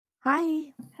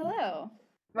Hi. Hello.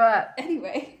 Right.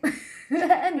 Anyway.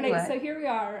 Anyway. Right, so here we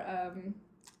are,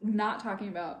 not talking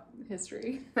about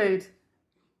history. Food.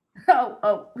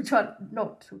 Oh, we tried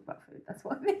not to talk about food. That's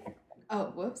what I mean. Oh,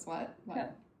 whoops, what? Yeah.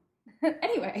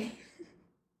 Anyway.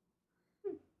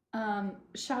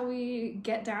 Shall we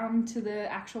get down to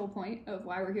the actual point of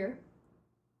why we're here?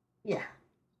 Yeah.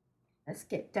 Let's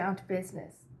get down to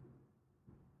business.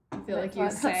 I feel like you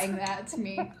sang that to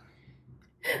me.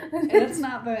 That's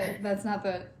not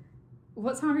the...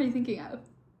 What song are you thinking of?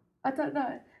 I don't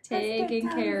know. Taking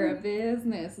care of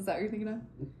business. Is that what you're thinking of?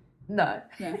 No.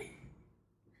 No.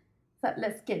 So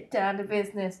let's get down to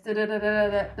business.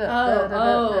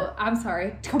 Oh, I'm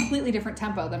sorry. Completely different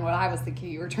tempo than what I was thinking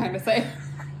you were trying to say.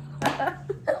 I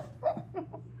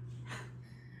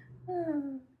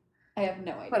have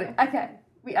no idea. Okay,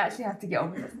 we actually have to get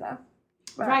on with this now.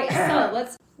 Right, so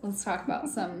let's talk about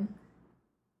some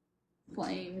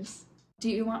flames. Do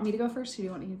you want me to go first, or do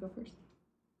you want you to go first?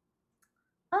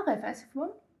 I'll go first if you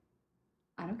want.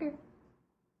 I don't care.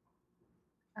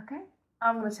 Okay.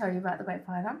 I'm going to tell you about the Great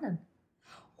Fire of London.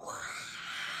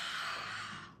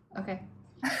 Okay.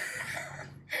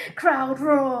 Crowd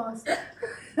roars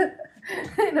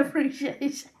in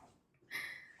appreciation.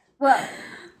 Well,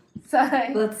 so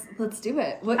let's do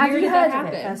it. What have year you did heard that of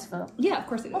happen? it, first of all? Yeah, of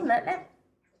course it Oh, did.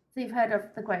 so you've heard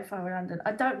of the Great Fire of London.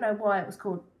 I don't know why it was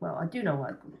called, well, I do know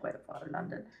why it's called the Great Fire of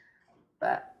London,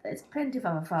 but there's plenty of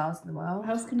other fires in the world.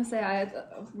 I was going to say, I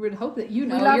would hope that you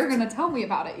know. We loved- You're going to tell me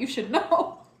about it. You should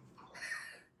know.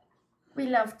 We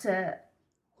love to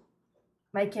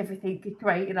make everything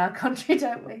great in our country,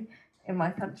 don't we? In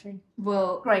my country.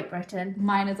 Well, Great Britain.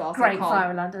 mine is also Great called... Fire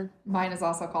of London. Mine is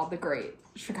also called the Great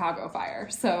Chicago Fire.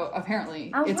 So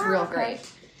apparently it's wow, real okay.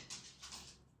 great.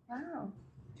 Wow.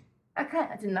 Okay,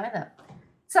 I didn't know that.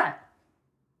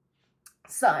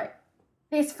 So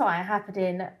this fire happened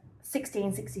in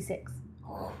 1666.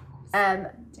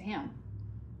 Damn.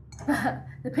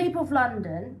 The people of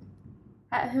London,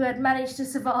 who had managed to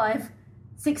survive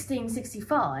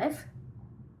 1665,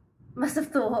 must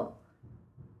have thought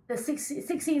the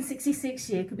 1666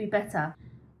 year could be better.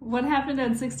 What happened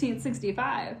in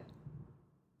 1665?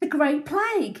 The Great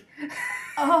Plague.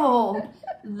 Oh,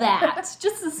 that.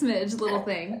 Just a smidge little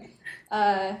thing.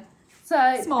 So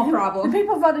Small problem. The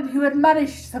people of London who had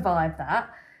managed to survive that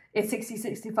in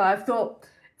 1665 thought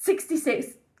 66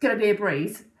 is going to be a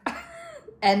breeze.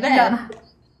 And then...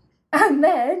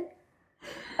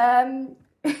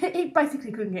 It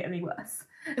basically couldn't get any worse.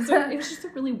 It was just a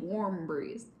really warm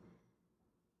breeze.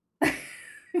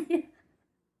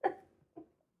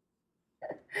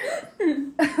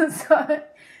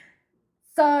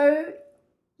 So,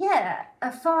 yeah,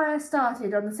 a fire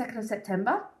started on the 2nd of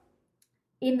September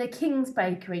in the King's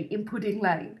Bakery in Pudding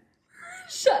Lane.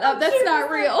 Shut up, that's not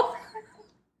real.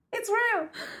 It's real.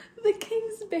 The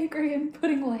King's Bakery in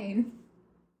Pudding Lane.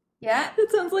 Yeah. That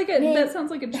sounds like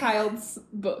a child's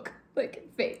book. Like,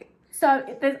 fake. So,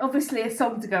 there's obviously a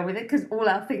song to go with it, because all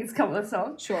our things come with a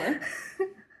song. Sure.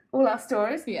 All our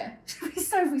stories. Yeah. Should be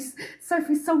Sophie's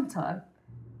song time.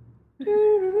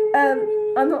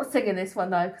 I'm not singing this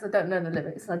one though because I don't know the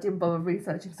lyrics and I didn't bother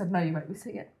researching because I know you make me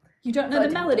sing it. You don't know the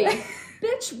melody.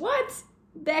 Bitch, what?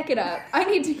 Back it up. I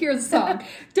need to hear the song.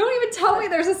 Don't even tell me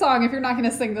there's a song if you're not going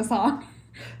to sing the song.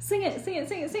 Sing it.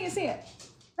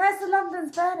 There's the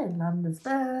London's burning, London's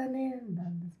burning,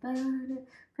 London's burning.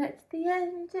 Fetch the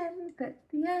engine, fire,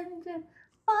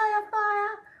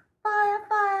 fire, fire,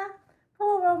 fire.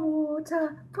 Pour on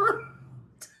water, pour.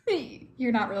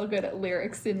 You're not real good at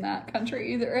lyrics in that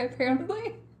country either,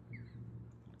 apparently.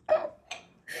 Oh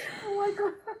my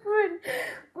god,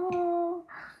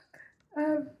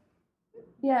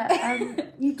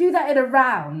 you do that in a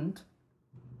round.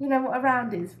 You know what a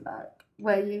round is like?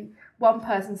 Where one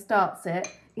person starts it.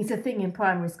 It's a thing in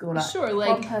primary school. Like, sure,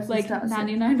 like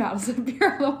 99 bottles of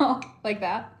beer on the wall, like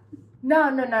that. No.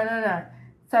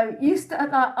 So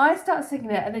I start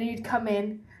singing it, and then you'd come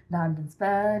in. London's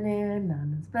burning,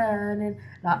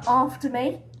 like after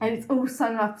me, and it's all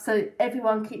sung up so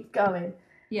everyone keeps going.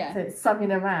 Yeah. So it's sung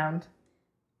in a round.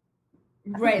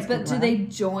 Right, but do they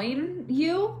join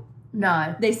you?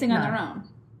 No. They sing on their own?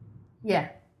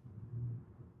 Yeah.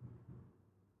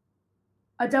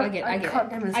 I can't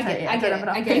demonstrate it. I get it.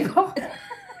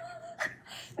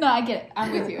 No, I get it.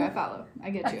 I'm with you. I follow. I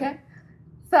get you. Okay.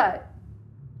 So,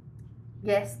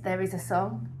 yes, there is a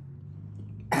song.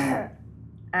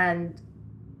 And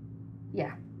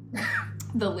yeah,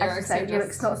 the lyrics are just...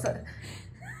 lyrics not so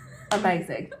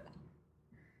amazing,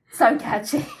 so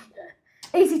catchy,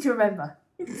 easy to remember.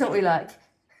 It's what we like.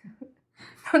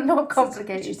 Not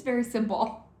complicated. It's just very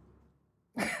simple.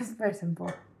 It's very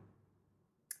simple.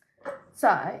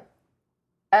 So,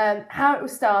 how it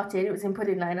was started, it was in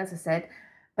Pudding Lane, as I said,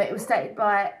 but it was started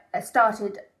by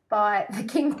the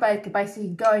King's baker basically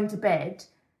going to bed,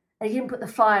 and he didn't put the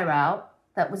fire out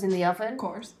that was in the oven. Of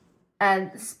course.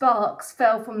 And the sparks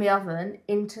fell from the oven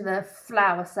into the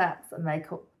flour sacks, and they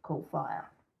caught fire.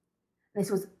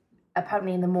 This was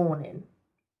apparently in the morning.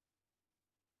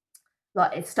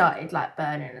 Like, it started, like,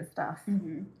 burning and stuff.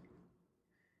 Mm-hmm.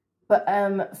 But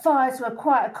fires were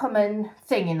quite a common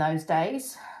thing in those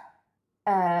days.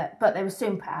 But they were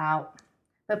soon put out.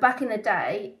 But back in the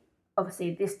day,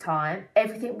 obviously this time,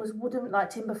 everything was wooden, like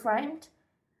timber framed,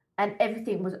 and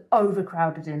everything was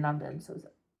overcrowded in London. So it was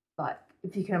like,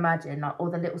 if you can imagine, like all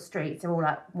the little streets, they're all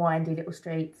like windy little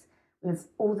streets with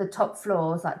all the top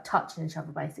floors like touching each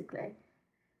other, basically.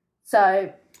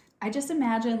 So I just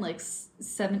imagine like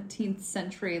 17th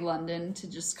century London to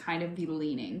just kind of be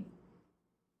leaning.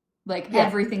 Like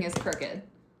everything is crooked.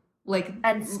 Like,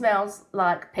 and smells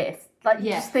like piss. Like,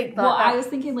 you just think like well, that. I was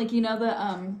thinking, like, you know,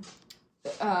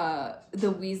 the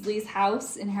Weasleys'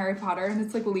 house in Harry Potter, and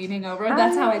it's like leaning over.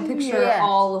 That's how I picture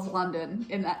all of London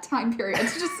in that time period.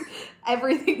 It's just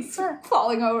everything's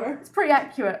falling over. It's pretty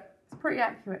accurate. It's pretty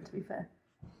accurate, to be fair.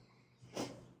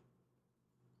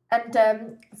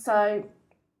 And so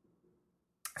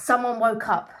someone woke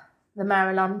up the mayor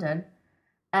of London,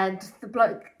 and the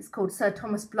bloke is called Sir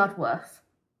Thomas Bloodworth.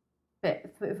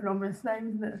 Bit of an ominous name,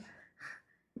 isn't it?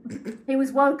 He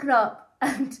was woken up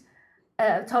and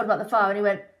told about the fire, and he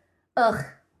went, "Ugh,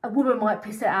 a woman might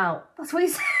piss it out." That's what he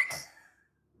said.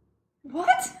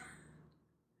 What?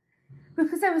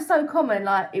 Because they were so common,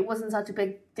 like, it wasn't such a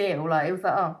big deal. Like, it was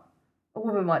like, oh, a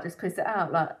woman might just piss it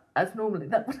out, like, as normally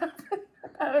that would happen,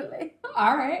 apparently.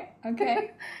 All right,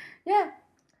 okay. Yeah.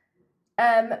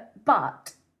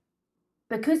 But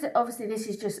because obviously this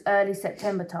is just early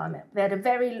September time, they had a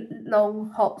very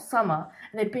long, hot summer,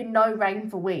 and there'd been no rain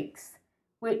for weeks,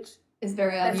 which is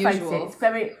very unusual. Let's face it, it's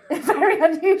very, very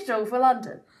unusual for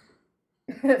London,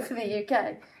 for the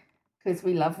UK, because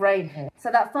we love rain here.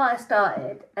 So that fire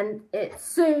started, and it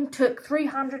soon took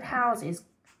 300 houses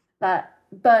that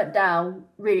burnt down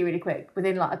really, really quick,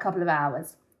 within like a couple of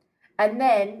hours. And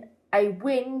then a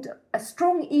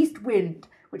strong east wind,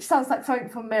 which sounds like something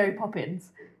from Mary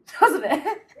Poppins, doesn't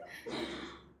it?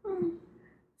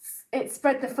 It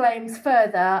spread the flames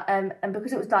further, and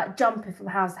because it was like jumping from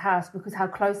house to house because how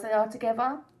close they are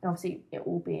together, and obviously it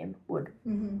all being wood.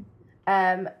 Mm-hmm.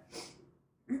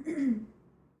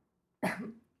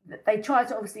 They tried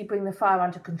to obviously bring the fire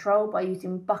under control by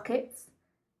using buckets,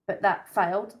 but that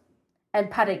failed, and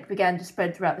panic began to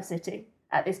spread throughout the city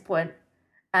at this point,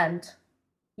 and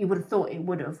you would have thought it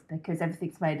would have, because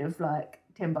everything's made of like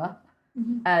timber,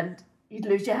 and you'd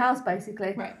lose your house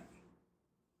basically. Right.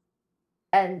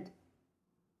 And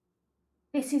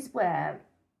this is where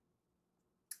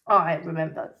I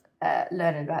remember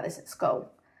learning about this at school,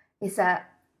 is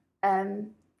that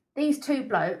these two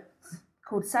blokes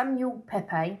called Samuel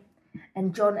Pepe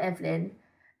and John Evelyn,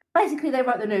 basically they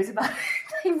wrote the news about it.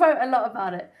 They wrote a lot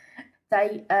about it.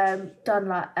 They done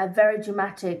like a very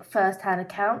dramatic first-hand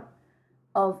account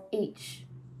of each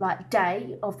like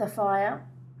day of the fire.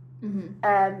 Mm-hmm.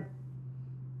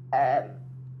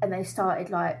 And they started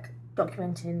like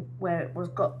documenting where it was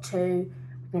got to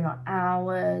within like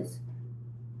hours,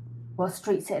 what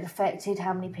streets it had affected,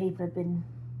 how many people had been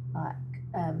like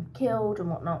killed and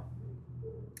whatnot.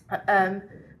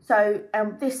 So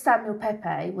this Samuel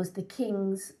Pepe was the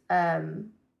king's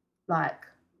like,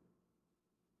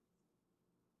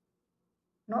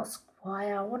 not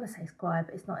squire, I want to say squire,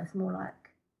 but it's not, it's more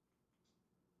like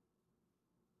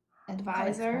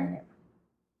advisor.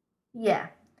 Yeah,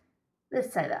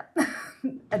 let's say that.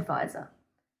 Advisor.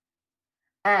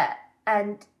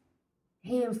 And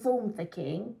he informed the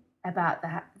king about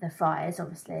the fires,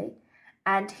 obviously,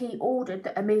 and he ordered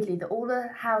that immediately that all the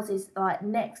houses like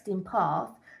next in path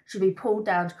should be pulled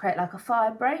down to create like a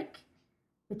fire break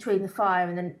between the fire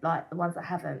and then like the ones that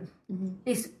haven't. Mm-hmm.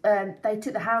 This they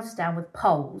took the houses down with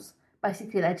poles.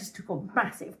 Basically, they just took a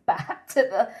massive bat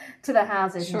to the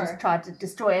houses and just tried to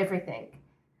destroy everything.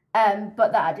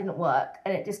 But that didn't work,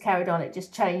 and it just carried on. It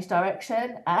just changed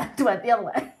direction and went the other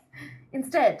way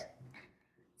instead.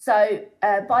 So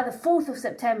by the 4th of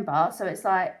September, so it's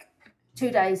like 2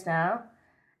 days now,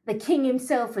 the king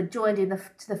himself had joined in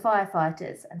to the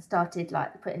firefighters and started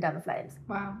like putting down the flames.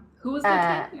 Wow. Who was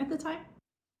the king at the time?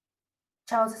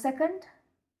 Charles II.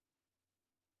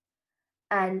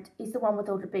 And he's the one with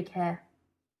all the big hair.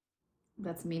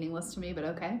 That's meaningless to me, but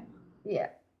okay. Yeah,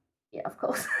 of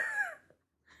course.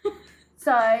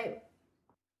 So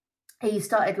he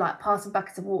started like passing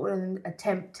buckets of water in an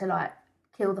attempt to like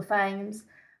kill the flames,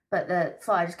 but the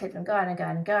fire just kept on going and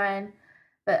going and going.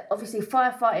 But obviously,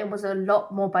 firefighting was a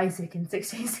lot more basic in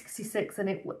 1666 than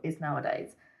it is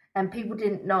nowadays. And people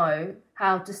didn't know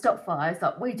how to stop fires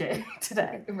like we do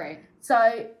today. Right.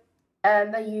 So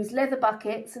they used leather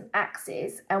buckets and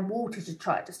axes and water to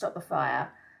try to stop the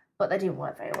fire, but they didn't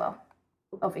work very well,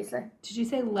 obviously. Did you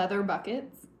say leather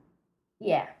buckets?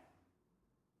 Yeah.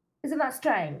 Isn't that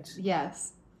strange?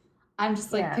 Yes. I'm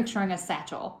just like picturing a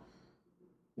satchel.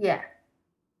 Yeah.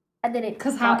 And then it...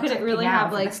 Because how could it really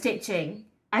have like... stitching.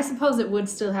 I suppose it would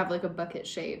still have like a bucket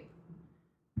shape.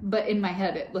 But in my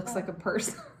head, it looks like a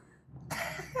purse.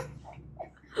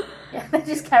 Yeah, they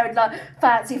just carried like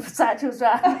fancy satchels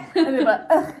around. And they were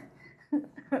like,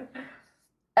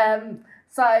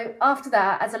 So after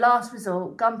that, as a last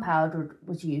resort, gunpowder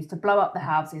was used to blow up the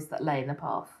houses that lay in the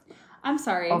path. I'm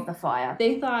sorry. Of the fire.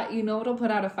 They thought, you know what'll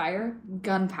put out a fire?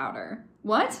 Gunpowder.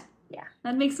 What? Yeah.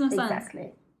 That makes no sense.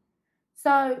 Exactly.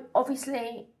 So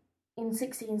obviously in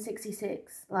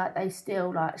 1666, like they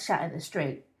still like shat in the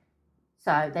street.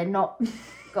 So they're not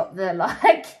got the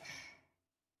like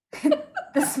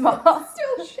the smart.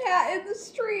 Still shat in the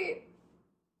street.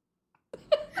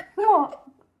 What?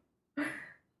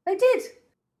 They did.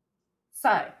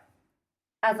 So,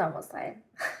 as I was saying,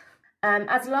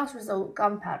 as a last resort,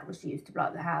 gunpowder was used to blow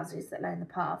up the houses that lay in the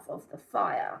path of the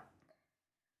fire.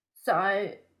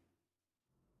 So,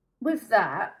 with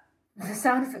that, the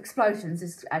sound of explosions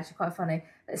is actually quite funny.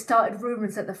 It started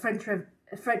rumours that the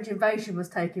French invasion was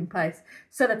taking place,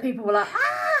 so that people were like,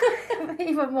 ah,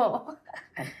 even more,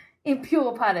 in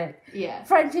pure panic. Yeah.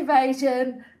 French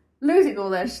invasion, losing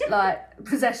all their like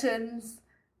possessions,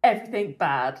 everything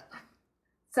bad.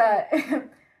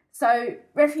 So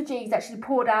refugees actually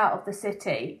poured out of the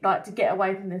city, like to get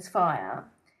away from this fire.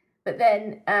 But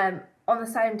then on the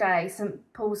same day,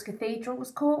 St Paul's Cathedral was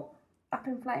caught up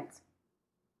in flames.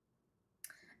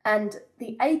 And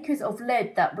the acres of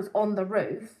lead that was on the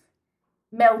roof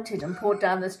melted and poured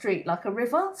down the street like a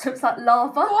river. So it's like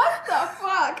lava. What the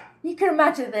fuck? You can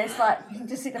imagine this, like, you can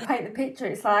just see to paint the picture.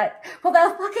 It's like, what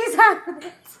the fuck is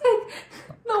happening? It's like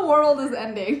the world is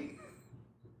ending.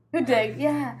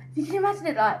 Yeah. You can imagine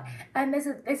it like, and there's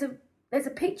a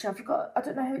picture, I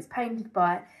don't know who it's painted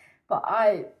by, but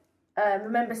I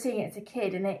remember seeing it as a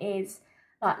kid, and it is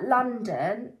like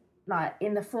London, like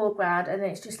in the foreground, and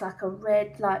then it's just like a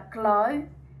red like glow.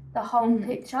 The whole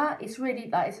picture, it's really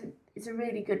like it's a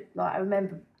really good, like I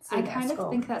remember seeing it at school. I kind of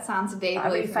think that sounds vaguely like,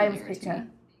 a really famous familiar picture. to me.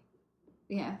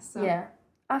 Yeah. So. Yeah,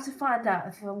 I have to find out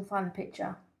if I can find the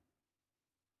picture.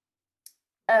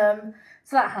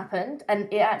 So that happened, and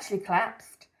it actually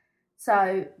collapsed.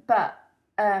 So, but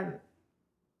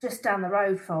just down the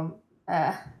road from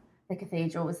the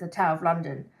cathedral was the Tower of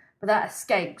London, but that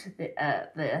escaped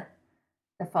the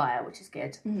fire, which is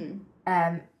good. Mm-hmm.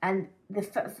 And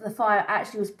the fire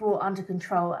actually was brought under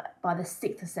control by the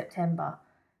 6th of September.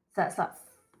 So that's like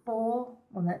 4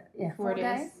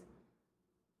 days.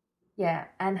 Yeah,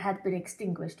 and had been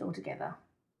extinguished altogether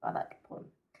by that point.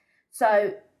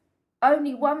 So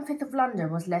only 1/5 of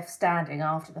London was left standing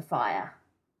after the fire,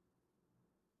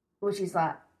 which is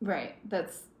like right.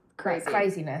 That's crazy. Like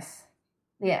craziness.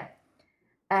 Yeah.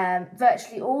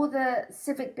 Virtually all the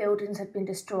civic buildings had been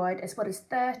destroyed, as well as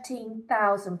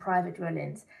 13,000 private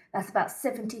dwellings. That's about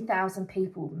 70,000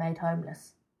 people made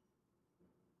homeless.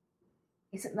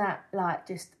 Isn't that like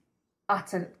just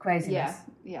utter craziness?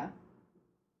 Yeah.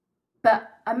 But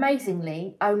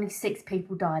amazingly, only 6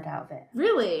 people died out of it.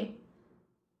 Really?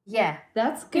 Yeah.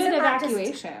 That's good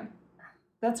evacuation.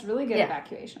 That's really good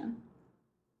evacuation.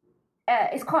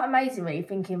 It's quite amazing when you're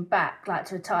thinking back, like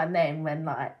to a time then when,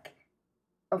 like,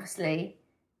 obviously,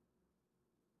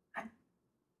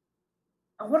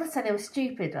 I want to say they were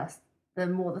stupid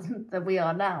more than we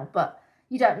are now, but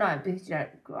you don't know because you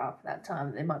don't grow up at that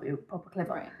time. They might be proper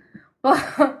clever, right?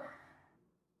 But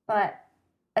like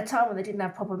a time when they didn't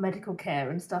have proper medical care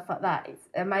and stuff like that. It's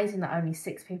amazing that only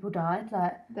 6 people died.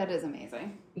 Like that is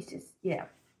amazing. It's just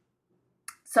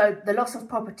So the loss of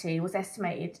property was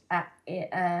estimated at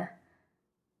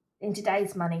in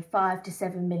today's money, £5 to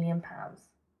 £7 million.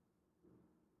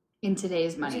 In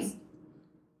today's money.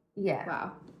 Yeah.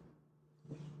 Wow.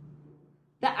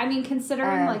 That, I mean,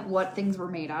 considering like what things were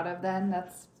made out of then,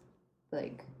 that's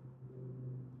like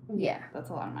that's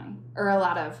a lot of money. Or a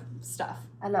lot of stuff.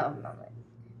 A lot of money.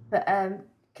 But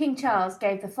King Charles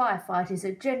gave the firefighters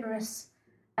a generous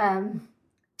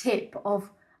tip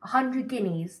of 100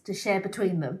 guineas to share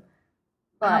between them.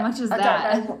 But how much is that?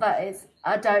 I don't know what that is.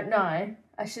 I don't know.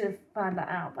 I should have found that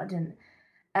out, but I didn't.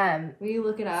 Will you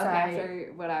look it up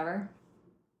after whatever?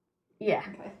 Yeah.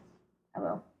 Okay. I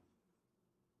will.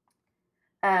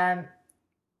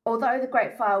 although the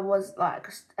Great Fire was like,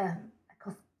 I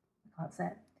can't say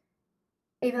it.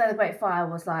 Even though the Great Fire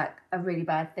was like a really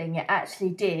bad thing, it actually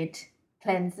did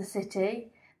cleanse the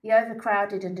city. The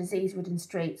overcrowded and disease-ridden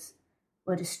streets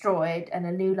were destroyed, and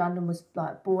a new London was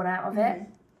like born out of it.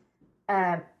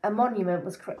 A monument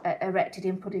was erected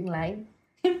in Pudding Lane.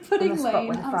 In Pudding Lane,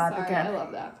 where the fire began. I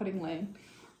love that, Pudding Lane.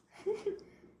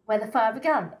 Where the fire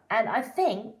began, and I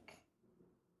think,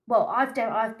 well, I've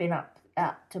been up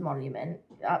to Monument,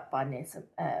 up by near St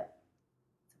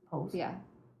Paul's. Yeah.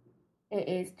 It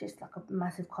is just like a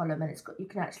massive column, and you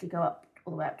can actually go up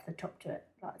all the way up to the top to it.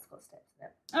 Like, it's got steps in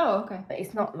it. Oh, okay. But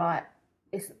it's not like,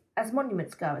 as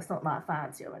monuments go, it's not like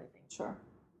fancy or anything. Sure.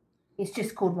 It's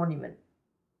just called Monument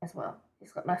as well.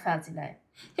 It's got no fancy name.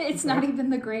 It's not even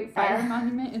the Great Fire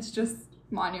Monument. It's just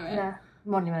Monument. Yeah,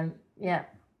 Monument. Yeah.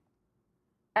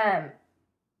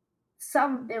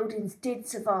 Some buildings did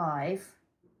survive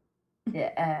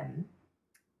the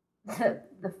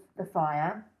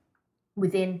fire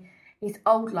within. It's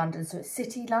old London, so it's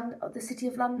the City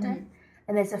of London,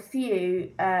 and there's a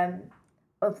few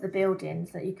of the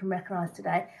buildings that you can recognise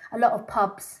today. A lot of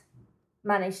pubs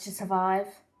managed to survive,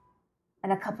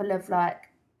 and a couple of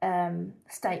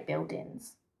state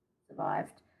buildings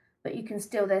survived. But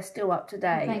they're still up to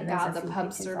date. Thank God the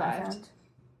pubs survived.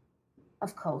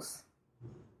 Of course.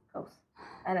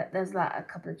 And there's like a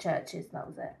couple of churches, and that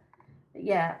was it. But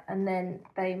yeah, and then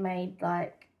they made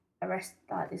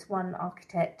this one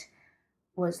architect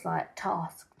was like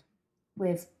tasked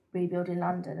with rebuilding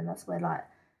London, and that's where like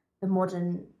the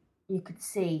modern, you could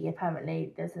see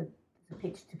apparently there's a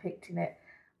picture depicting it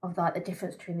of like the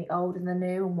difference between the old and the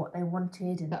new and what they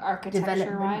wanted, and the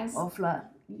architecture wise of like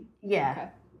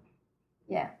yeah.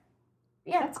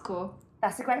 That's cool.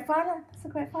 That's a Great Fire.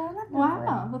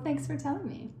 Wow. Well, thanks for telling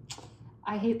me.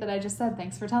 I hate that I just said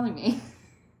thanks for telling me.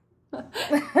 Cut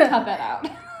that out.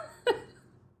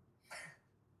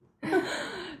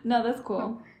 No, that's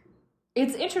cool.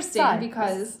 It's interesting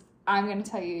because I'm going to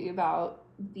tell you about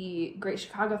the Great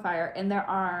Chicago Fire, and there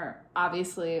are,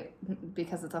 obviously,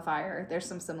 because it's a fire, there's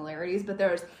some similarities, but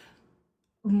there's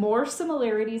more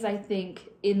similarities, I think,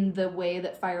 in the way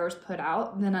that fire was put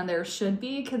out than there should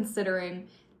be, considering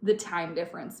the time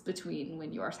difference between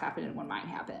when yours happened and when mine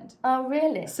happened. Oh,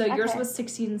 really? So yours was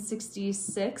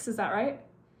 1666, is that right?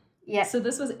 Yeah. So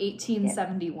this was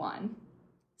 1871. Yeah.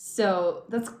 So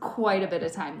that's quite a bit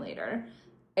of time later.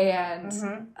 And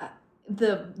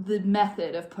the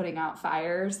method of putting out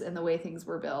fires and the way things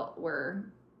were built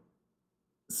were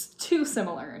too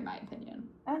similar, in my opinion.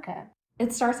 Okay.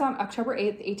 It starts on October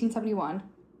 8th, 1871,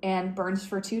 and burns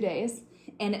for 2 days.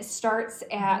 And it starts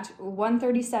at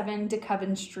 137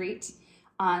 DeKoven Street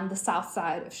on the south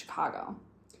side of Chicago.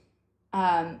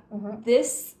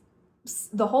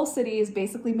 The whole city is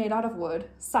basically made out of wood.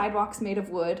 Sidewalks made of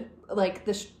wood. Like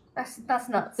that's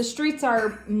nuts. The streets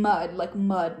are mud, like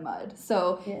mud.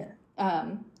 So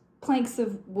planks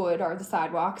of wood are the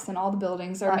sidewalks, and all the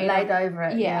buildings are laid over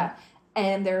it. Yeah,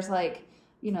 and there's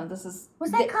this is...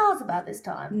 Was there cars about this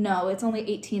time? No, it's only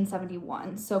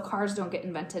 1871, so cars don't get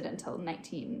invented until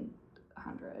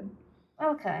 1900.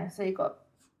 Okay, so you got...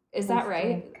 Is that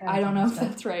right? I don't know if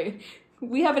that's right.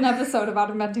 We have an episode about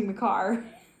inventing the car.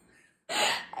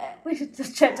 We should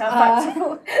just check out facts.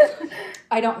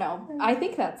 I don't know. I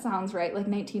think that sounds right, like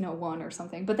 1901 or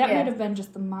something. But that might have been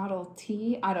just the Model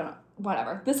T. I don't know.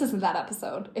 Whatever. This isn't that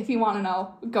episode. If you want to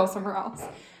know, go somewhere else.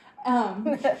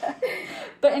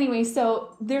 But anyway,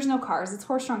 so there's no cars. It's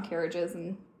horse-drawn carriages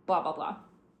and blah, blah, blah.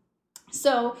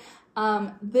 So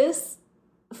this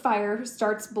fire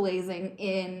starts blazing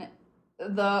in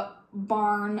the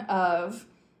barn of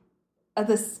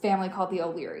this family called the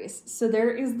O'Learys. So there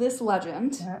is this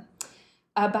legend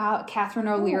about Catherine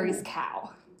O'Leary's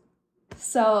cow.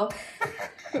 So,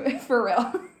 for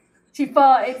real. She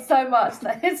farted so much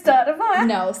that it started a fire.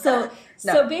 No, so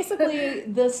basically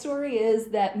the story is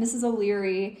that Mrs.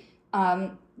 O'Leary,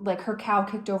 her cow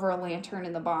kicked over a lantern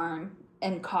in the barn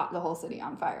and caught the whole city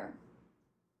on fire.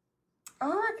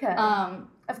 Oh, okay.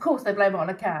 Of course they blame it on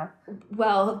a cow.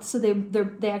 Well, so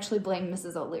they actually blame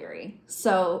Mrs. O'Leary.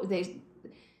 So they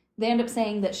end up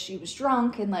saying that she was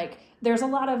drunk, and there's a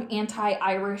lot of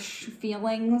anti-Irish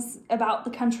feelings about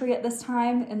the country at this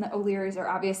time, and the O'Learys are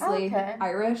obviously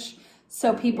Irish,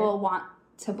 so people want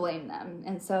to blame them,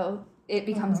 and so it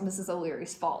becomes Mrs.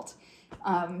 O'Leary's fault.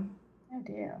 Oh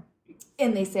dear.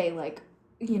 And they say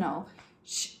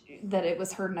that it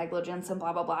was her negligence and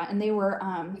blah blah blah, and they were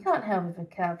you can't help if a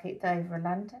cow kicked over a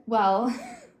lantern. Well,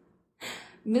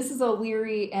 Mrs.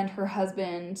 O'Leary and her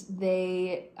husband,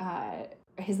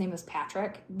 his name was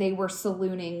Patrick. They were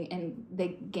sallooning and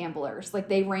gamblers.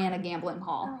 They ran a gambling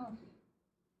hall.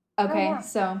 Okay, wow.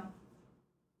 so,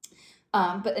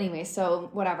 but anyway, so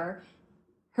whatever.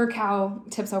 Her cow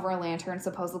tips over a lantern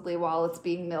supposedly while it's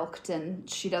being milked, and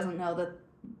she doesn't know that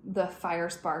the fire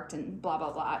sparked and blah,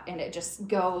 blah, blah, and it just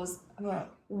goes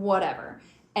whatever.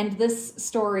 And this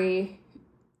story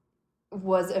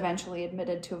was eventually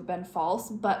admitted to have been false,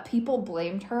 but people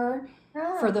blamed her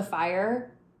for the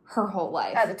fire her whole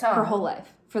life. At the time. Her whole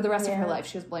life. For the rest of her life,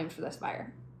 she was blamed for this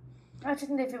fire. I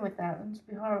didn't live in with that. It would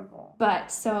be horrible.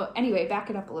 But, so, anyway, back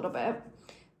it up a little bit.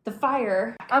 The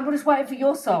fire... I'm just waiting for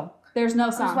your song. There's no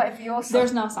song. I'm just waiting for your song.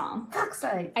 There's no song. Fuck's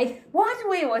sake. Why do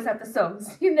we always have the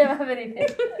songs? You never have anything.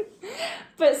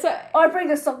 But so... I bring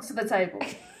the songs to the table.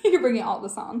 You're bringing all the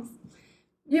songs.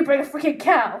 You bring a freaking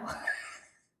cow.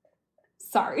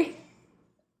 Sorry.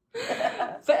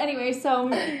 But anyway,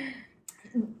 so...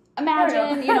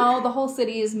 Imagine, you know, the whole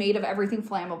city is made of everything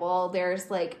flammable.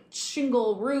 There's, like,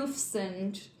 shingle roofs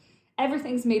and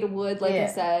everything's made of wood, like I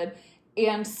said.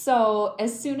 And so,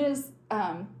 as soon as...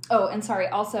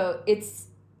 also, it's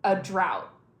a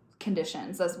drought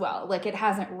conditions as well. Like, it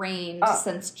hasn't rained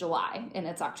since July, and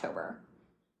it's October.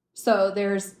 So,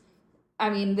 I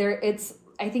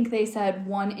think they said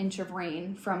 1 inch of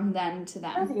rain from then to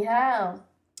then. Bloody hell.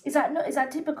 Is that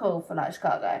typical for, like,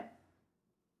 Chicago?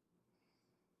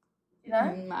 You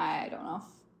know? I don't know.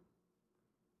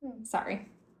 Sorry.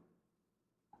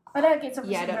 I know it gets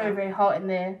obviously very, very hot in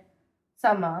the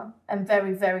summer and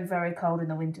very, very, very cold in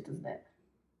the winter, doesn't it?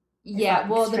 Yeah, like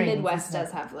well, the Midwest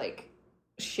does have, like,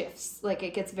 shifts. Like,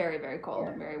 it gets very, very cold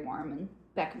and very warm and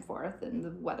back and forth, and the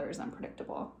weather is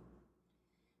unpredictable.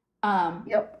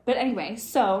 But anyway,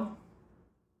 so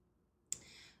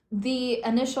the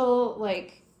initial,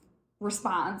 like,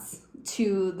 response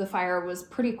to the fire was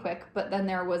pretty quick, but then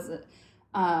there was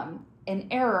an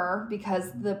error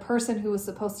because the person who was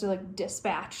supposed to, like,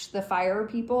 dispatch the fire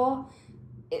people,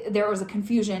 there was a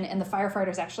confusion, and the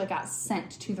firefighters actually got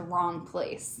sent to the wrong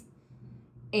place.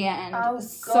 And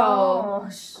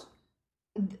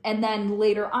and then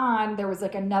later on, there was,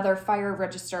 like, another fire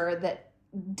register that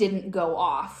didn't go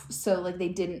off. So, like, they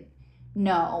didn't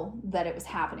know that it was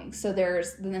happening. So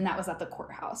and then that was at the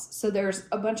courthouse. So there's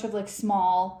a bunch of, like,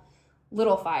 small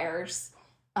little fires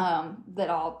that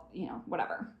all, you know,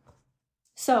 whatever.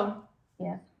 So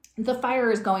the fire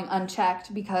is going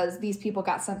unchecked because these people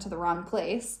got sent to the wrong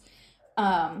place.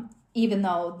 Even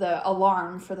though the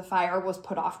alarm for the fire was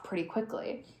put off pretty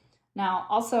quickly. Now,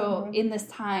 also, in this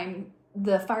time,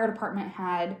 the fire department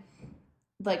had,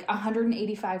 like,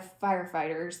 185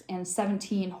 firefighters and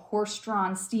 17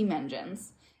 horse-drawn steam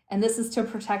engines. And this is to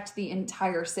protect the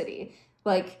entire city.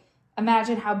 Like,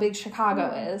 imagine how big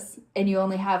Chicago is, and you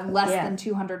only have less than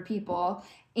 200 people,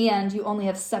 and you only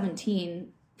have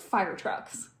 17 fire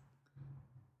trucks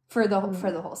for the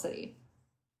whole city.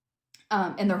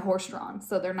 And they're horse-drawn,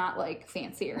 so they're not, like,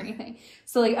 fancy or anything.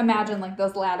 So, like, imagine, like,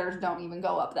 those ladders don't even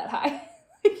go up that high.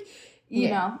 you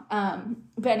know?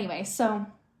 But anyway, so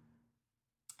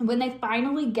when they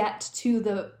finally get to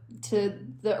the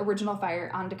original fire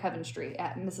on DeKevin Street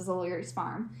at Mrs. O'Leary's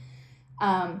farm,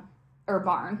 or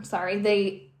barn, sorry,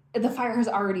 the fire has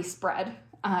already spread,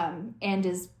 and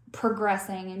is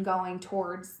progressing and going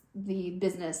towards the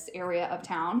business area of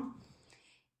town.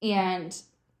 And...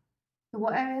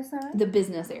 What area is that? The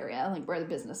business area, like where the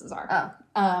businesses are.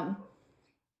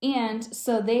 And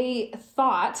so they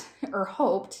thought or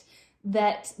hoped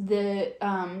that the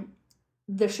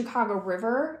Chicago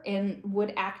River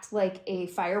would act like a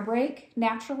fire break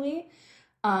naturally.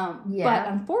 But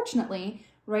unfortunately,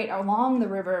 right along the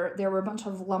river, there were a bunch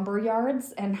of lumber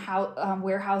yards and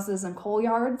warehouses and coal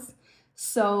yards.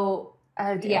 So,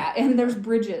 and there's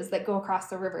bridges that go across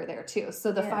the river there too.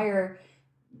 So the fire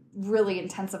really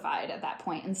intensified at that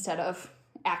point instead of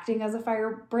acting as a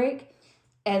fire break.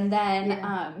 And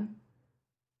then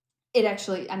it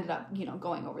actually ended up, you know,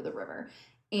 going over the river.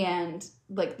 And,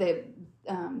 like, the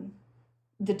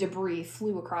debris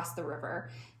flew across the river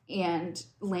and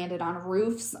landed on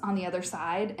roofs on the other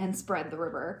side and spread the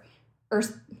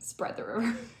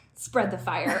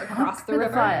fire across the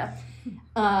river.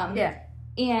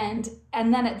 And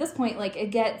then at this point, like,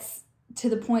 it gets to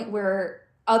the point where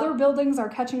other buildings are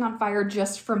catching on fire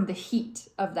just from the heat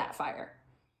of that fire.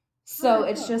 So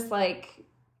it's just like,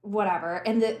 whatever.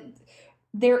 And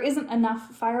there isn't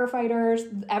enough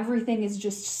firefighters. Everything is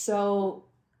just so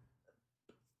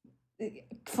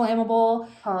flammable.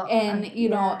 And, you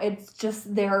know, it's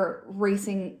just they're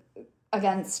racing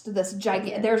against this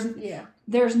giant...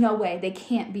 There's no way. They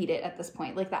can't beat it at this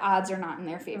point. Like, the odds are not in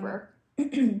their favor.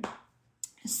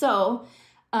 So...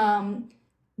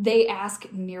 they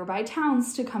ask nearby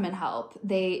towns to come and help.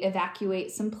 They evacuate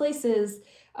some places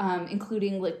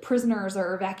including like prisoners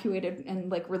are evacuated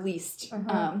and like released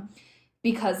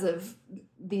because of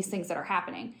these things that are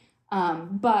happening.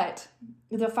 But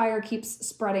the fire keeps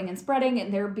spreading and spreading,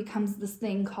 and there becomes this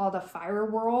thing called a fire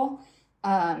whirl.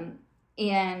 And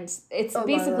it's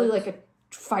basically like a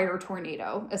fire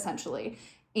tornado, essentially.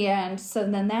 And so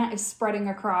then that is spreading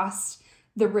across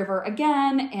the river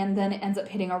again, and then it ends up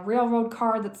hitting a railroad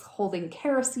car that's holding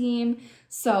kerosene.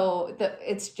 So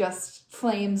it's just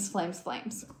flames, flames,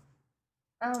 flames.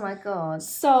 Oh my God.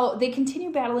 So they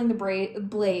continue battling the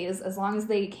blaze as long as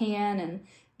they can, and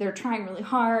they're trying really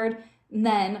hard. And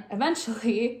then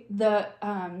eventually the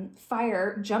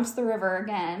fire jumps the river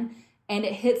again, and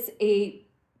it hits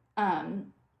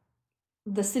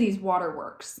the city's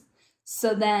waterworks.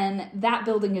 So then that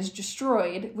building is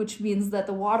destroyed, which means that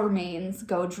the water mains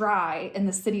go dry, and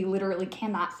the city literally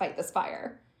cannot fight this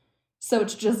fire. So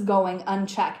it's just going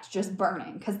unchecked, just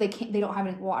burning, because they don't have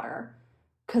any water,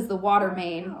 because the water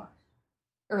main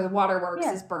or the waterworks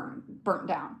is burnt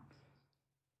down.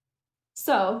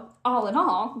 So all in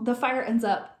all, the fire ends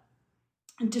up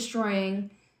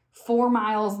destroying 4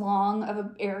 miles long of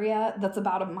an area that's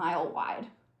about a mile wide.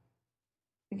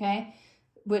 Okay,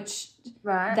 which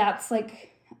that's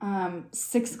like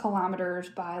 6 kilometers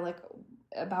by like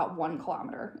about 1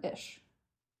 kilometer ish.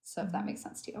 So if that makes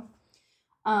sense to you.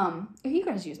 You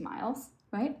guys use miles,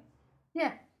 right?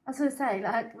 Yeah, I was gonna say,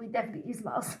 like, we definitely use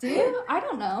miles. Do you? I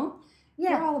don't know.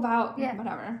 Yeah, we're all about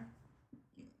whatever.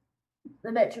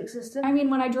 The metric system. I mean,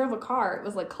 when I drove a car, it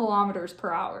was like kilometers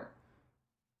per hour.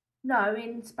 No, I mean,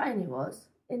 in Spain it was.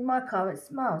 In my car,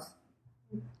 it's miles.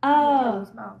 Oh.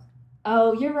 It's miles.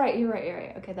 Oh, you're right.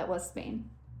 Okay, that was Spain.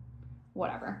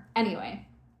 Whatever. Anyway,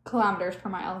 kilometers per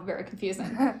mile, very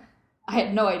confusing. I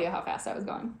had no idea how fast I was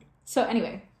going. So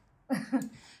anyway,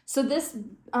 so this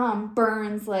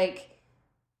burns like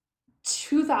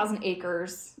 2,000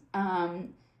 acres,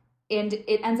 and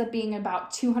it ends up being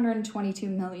about $222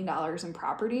 million in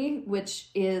property, which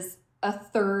is a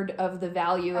third of the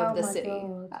value of the city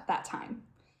at that time.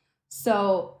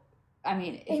 So, I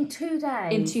mean... In 2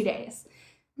 days? In 2 days.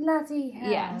 Bloody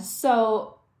hell. Yeah,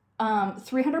 so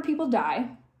 300 people die,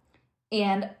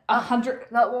 and 100...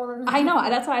 Not more than... I know,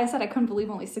 that's why I said I couldn't believe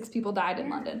only 6 people died in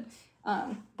London.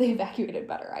 They evacuated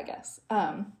better, I guess.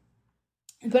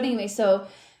 But anyway, so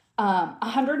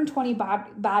 120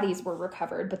 bodies were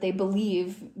recovered, but they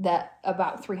believe that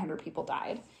about 300 people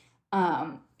died.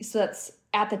 So that's,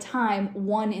 at the time,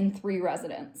 1 in 3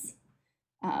 residents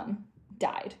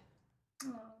died.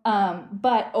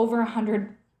 But over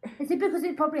 100... Is it because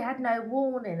it probably had no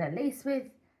warning, at least with...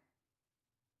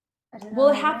 I don't know, well,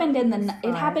 it happened in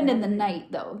the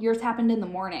night, though. Yours happened in the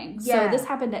morning. Yeah. So this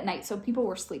happened at night, so people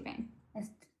were sleeping.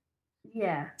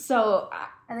 Yeah. So...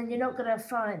 and then you're not going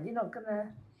to...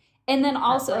 And then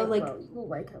also, like... Well, we'll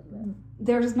wake up then.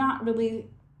 There's not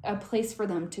really a place for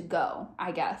them to go,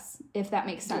 I guess, if that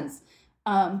makes sense.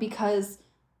 Because...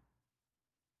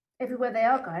 everywhere they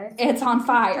are going... It's on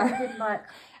fire.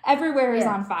 Everywhere is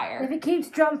on fire. If it keeps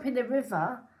jumping the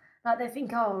river, like they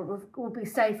think, we'll be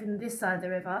safe in this side of the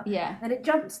river. Yeah. Then it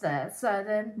jumps there. So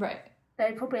then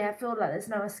they probably feel like there's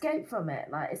no escape from it.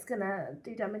 Like it's going to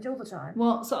do damage all the time.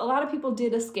 Well, so a lot of people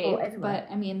did escape. But,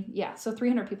 I mean, yeah. So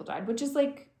 300 people died, which is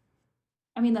like,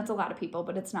 I mean, that's a lot of people,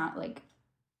 but it's not like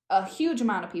a huge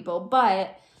amount of people.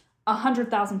 But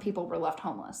 100,000 people were left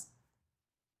homeless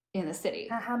in the city.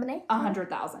 How many?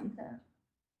 100,000. Yeah.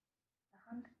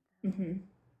 100,000. Mm-hmm.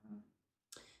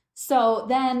 So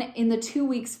then in the 2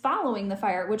 weeks following the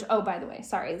fire, which, oh, by the way,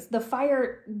 sorry, the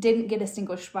fire didn't get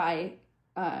extinguished by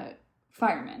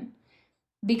firemen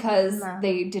because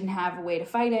they didn't have a way to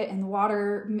fight it, and the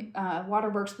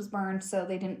waterworks was burned, so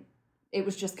it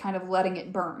was just kind of letting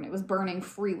it burn. It was burning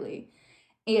freely.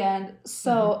 And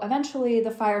so eventually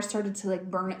the fire started to like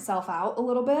burn itself out a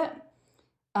little bit,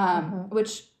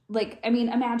 which, like, I mean,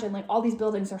 imagine like all these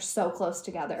buildings are so close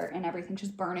together and everything's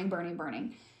just burning, burning,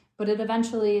 burning. But it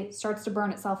eventually starts to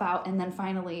burn itself out, and then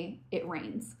finally it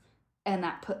rains, and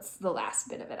that puts the last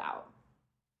bit of it out.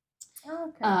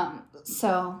 Okay.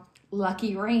 So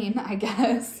lucky rain, I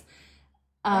guess.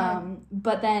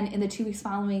 But then in the 2 weeks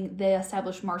following, they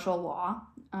established martial law.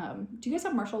 Do you guys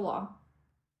have martial law?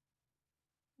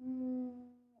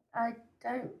 I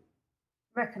don't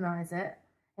recognize it.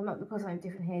 It might be because I'm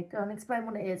different here. Go and explain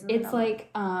what it is. It's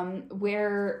like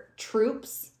where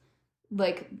troops,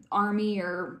 like army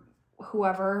or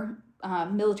whoever,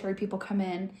 military people come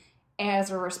in as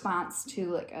a response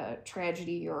to like a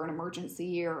tragedy or an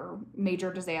emergency or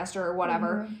major disaster or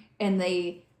whatever, and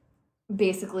they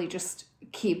basically just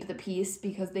keep the peace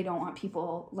because they don't want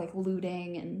people like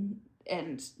looting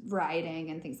and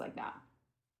rioting and things like that.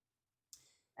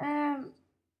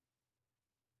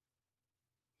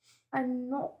 I'm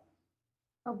not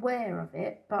aware of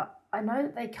it, but I know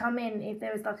that they come in if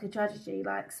there was like a tragedy,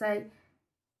 like say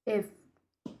if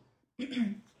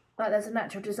like there's a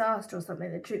natural disaster or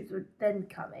something, the troops would then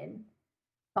come in.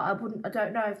 But I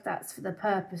don't know if that's for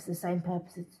the same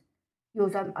purpose as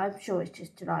yours. I'm sure it's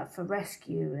just to like for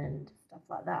rescue and stuff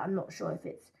like that. I'm not sure if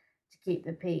it's to keep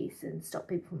the peace and stop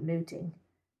people from looting.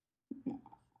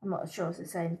 I'm not sure it's the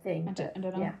same thing. I don't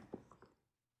know. Yeah.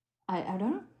 I don't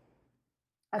know.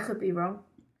 I could be wrong.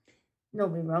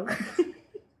 Normally wrong.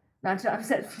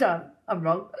 99% no, I'm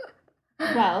wrong.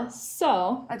 Well,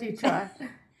 so I do try.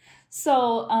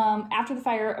 So after the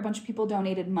fire, a bunch of people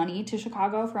donated money to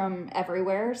Chicago from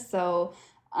everywhere so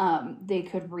they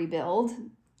could rebuild.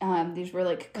 These were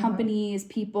like companies,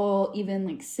 people, even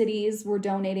like cities were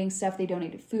donating stuff. They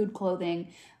donated food, clothing,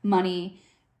 money.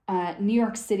 New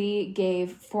York City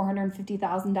gave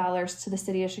 $450,000 to the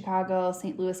city of Chicago.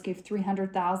 St. Louis gave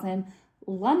 $300,000.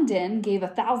 London gave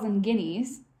 1,000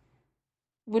 guineas,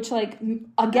 which like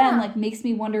again like makes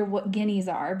me wonder what guineas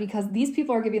are, because these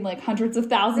people are giving like hundreds of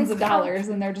thousands of dollars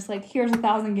and they're just like, here's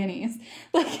 1,000 guineas.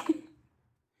 Like,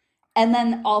 and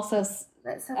then also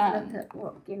let's have a look at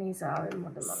what guineas are and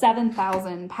what the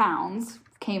 7,000 pounds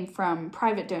came from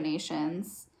private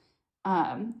donations.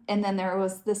 And then there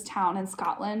was this town in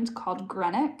Scotland called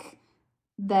Greenock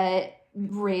that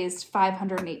raised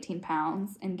 518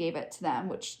 pounds and gave it to them,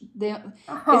 which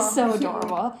is so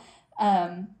adorable.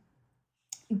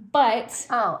 But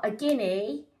a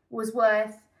guinea was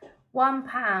worth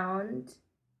 £1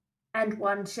 and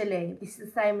 1 shilling. This is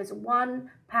the same as £1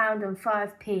 and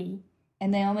 5p.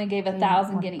 And they only gave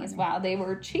 1,000 guineas. Wow, they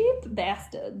were cheap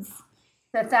bastards.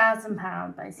 So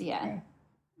 £1,000 basically. Yeah.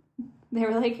 They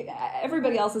were like,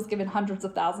 everybody else is given hundreds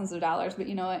of thousands of dollars, but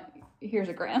you know what? Here's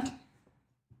 $1,000.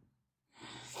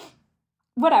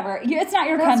 Whatever. It's not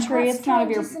your country. It's not of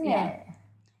your. Yeah. It?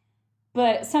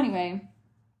 But so anyway.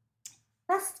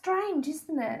 That's strange,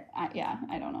 isn't it? Yeah,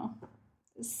 I don't know.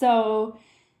 So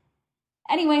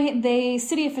anyway, the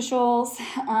city officials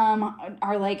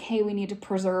are like, hey, we need to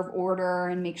preserve order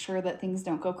and make sure that things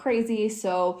don't go crazy.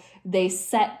 So they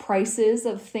set prices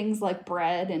of things like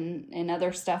bread and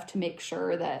other stuff to make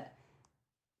sure that,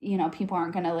 you know, people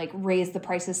aren't going to like raise the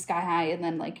prices sky high and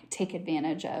then like take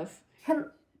advantage of.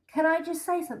 Can I just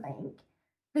say something?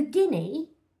 The guinea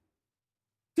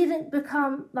didn't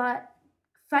become like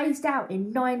phased out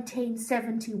in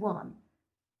 1971.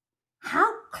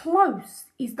 How close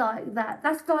is like that?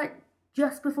 That's like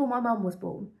just before my mum was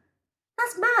born.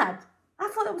 That's mad. I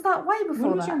thought it was like way before.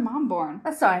 When was your mom born?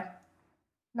 Sorry,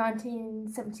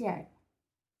 1978,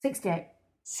 68.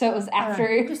 So it was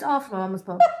after. Just after my mum was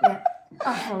born. Yeah.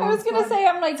 I was gonna say,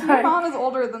 I'm like, your mom is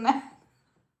older than that.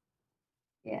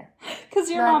 Yeah. Because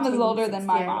your mom is older than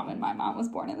my mom, and my mom was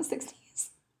born in the 60s.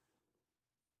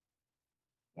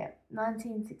 Yeah,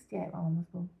 1968 my mum was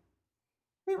born.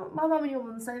 My mum and your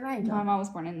mum are the same age. My mom was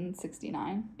born in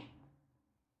 69.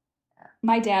 Yeah.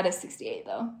 My dad is 68,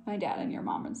 though. My dad and your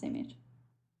mom are the same age.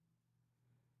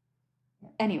 Yeah.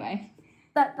 Anyway.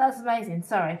 That's amazing.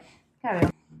 Sorry. Carry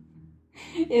on.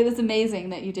 It was amazing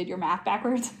that you did your math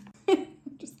backwards.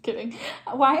 Just kidding.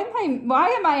 Why am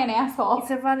I an asshole?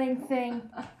 It's a running thing.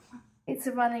 It's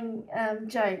a running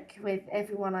joke with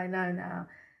everyone I know now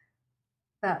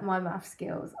that my math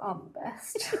skills aren't the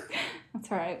best.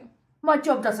 That's all right. My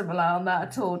job doesn't rely on that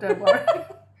at all, don't worry.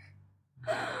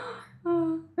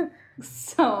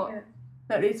 So... Yeah.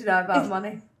 Don't need to know about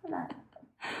money.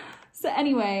 So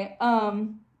anyway,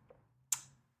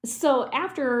 so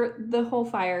after the whole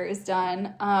fire is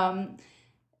done,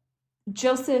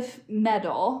 Joseph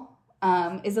Medill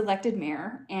is elected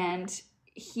mayor, and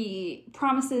he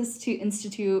promises to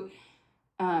institute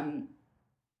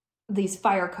these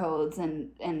fire codes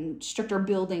and stricter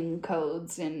building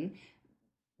codes, and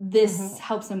this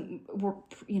helps him. We're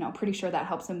pretty sure that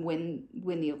helps him win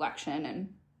the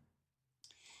election,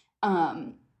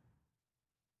 and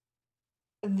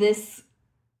this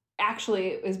actually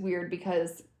is weird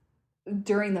because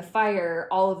during the fire,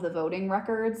 all of the voting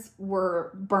records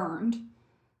were burned.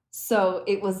 So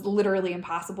it was literally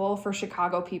impossible for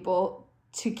Chicago people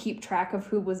to keep track of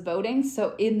who was voting.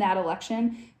 So in that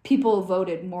election, people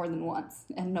voted more than once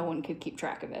and no one could keep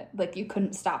track of it. Like, you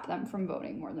couldn't stop them from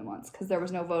voting more than once because there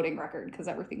was no voting record because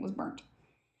everything was burnt.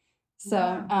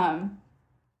 So,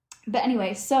 but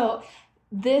anyway, so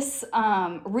this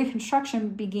Reconstruction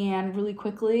began really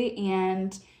quickly,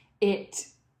 and it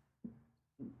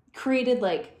created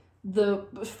like the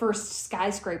first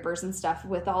skyscrapers and stuff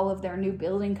with all of their new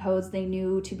building codes. They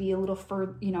knew to be a little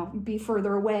be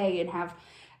further away and have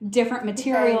different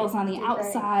materials on the Did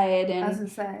outside I and was gonna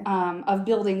say. of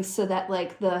buildings so that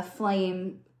like the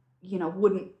flame,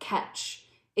 wouldn't catch.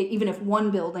 Even if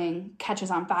one building catches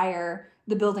on fire,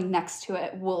 the building next to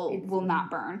it will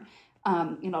not burn.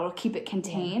 It'll keep it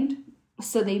contained. Yeah.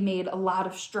 So they made a lot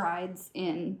of strides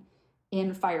in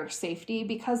fire safety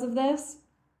because of this.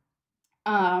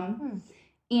 And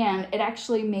it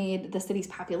actually made the city's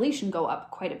population go up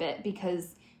quite a bit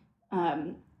because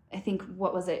I think,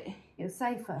 what was it? It was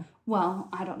safer. Well,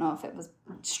 I don't know if it was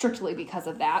strictly because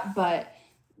of that, but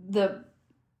the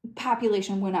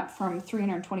population went up from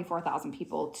 324,000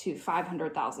 people to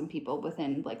 500,000 people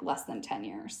within like less than 10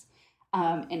 years.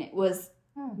 And it was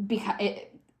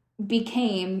it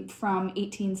became from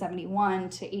 1871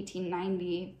 to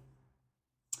 1890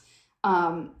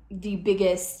 the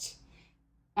biggest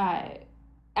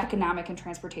economic and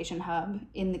transportation hub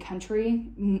in the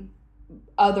country,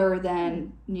 other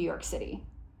than New York City.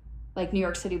 Like, New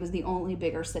York City was the only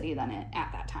bigger city than it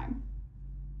at that time.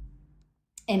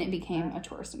 And it became a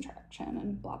tourist attraction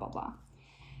and blah, blah, blah.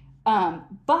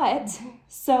 But,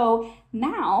 so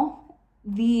now,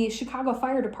 the Chicago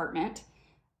Fire Department,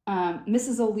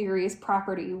 Mrs. O'Leary's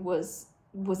property was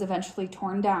eventually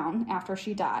torn down after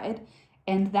she died.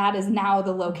 And that is now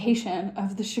the location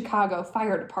of the Chicago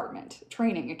Fire Department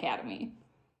Training Academy,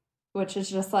 which is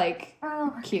just like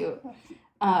cute.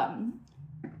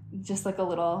 Just like a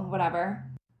little whatever.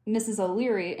 Mrs.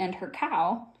 O'Leary and her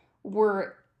cow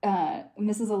were,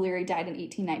 Mrs. O'Leary died in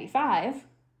 1895,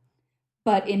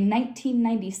 but in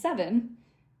 1997,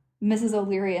 Mrs.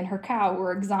 O'Leary and her cow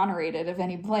were exonerated of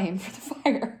any blame for the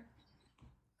fire.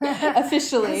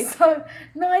 Officially. So,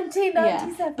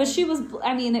 1997. Yeah. But she was,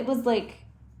 it was like,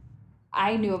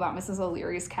 I knew about Mrs.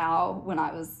 O'Leary's cow when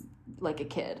I was like a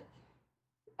kid.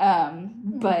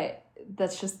 But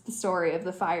that's just the story of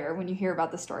the fire. When you hear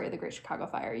about the story of the Great Chicago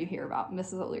Fire, you hear about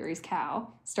Mrs. O'Leary's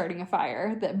cow starting a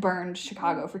fire that burned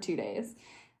Chicago for 2 days.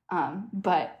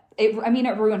 But it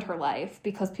ruined her life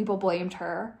because people blamed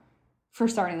her for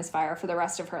starting this fire for the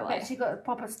rest of her life. But she got a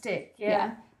proper stick,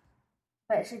 yeah.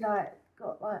 But she got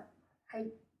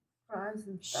hate crimes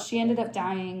and stuff. She ended up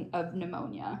dying of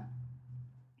pneumonia.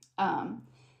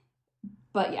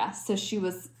 But yeah, so she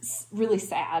was really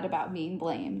sad about being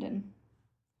blamed, and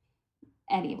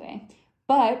anyway.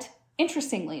 But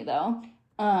interestingly though,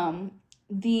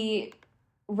 the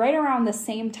right around the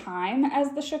same time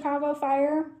as the Chicago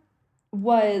fire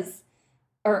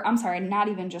not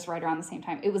even just right around the same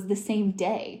time, it was the same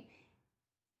day.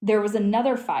 There was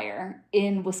another fire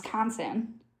in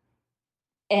Wisconsin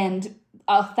and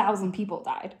 1,000 people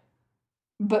died.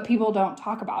 But people don't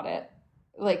talk about it.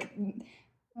 Like,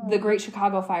 the Great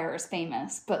Chicago Fire is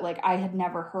famous, but like I had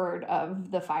never heard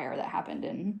of the fire that happened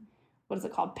in, what is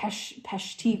it called?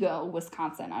 Peshtigo,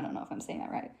 Wisconsin. I don't know if I'm saying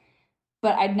that right.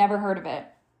 But I'd never heard of it.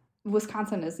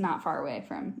 Wisconsin is not far away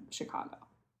from Chicago.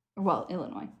 Well,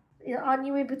 Illinois. Aren't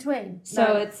you in between? So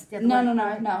no, it's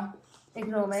no.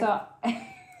 Ignore me. So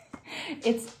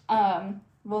it's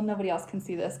well, nobody else can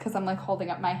see this because I'm like holding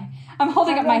up my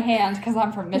hand because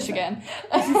I'm from Michigan.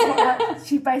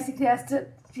 She basically has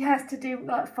to do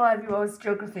like 5-year-old's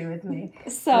geography with me.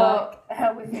 So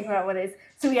help me figure out what it is.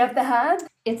 So we have the hand.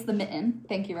 It's the mitten.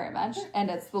 Thank you very much. And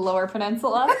it's the Lower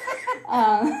Peninsula.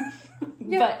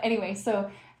 But anyway, so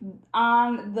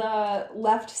on the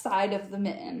left side of the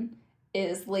mitten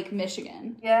is Lake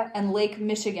Michigan. Yeah. And Lake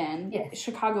Michigan, yes.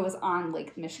 Chicago is on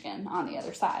Lake Michigan on the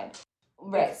other side.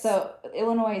 Right. Yes. So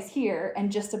Illinois is here,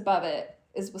 and just above it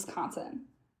is Wisconsin.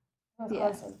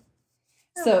 Wisconsin.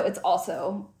 Yeah. So it's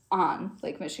also on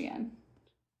Lake Michigan.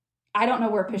 I don't know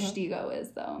where Peshtigo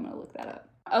is, though. I'm going to look that up.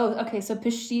 Oh, okay. So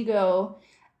Peshtigo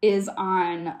is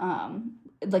on,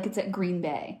 it's at Green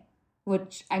Bay,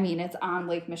 which, it's on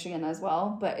Lake Michigan as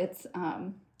well, but it's,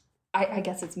 I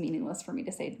guess it's meaningless for me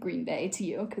to say Green Bay to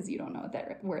you because you don't know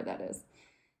where that is.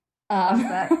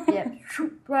 Yeah,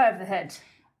 right over the head.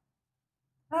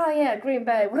 Oh, yeah, Green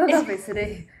Bay. What a lovely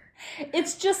city.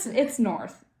 It's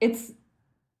north. It's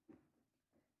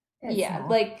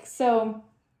north. So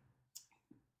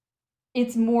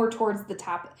it's more towards the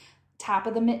top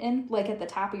of the mitten, like at the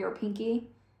top of your pinky.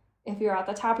 If you're at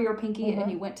the top of your pinky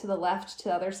and you went to the left to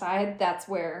the other side, that's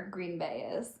where Green Bay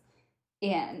is.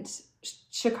 And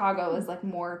Chicago is like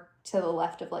more to the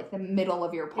left of like the middle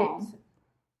of your palm.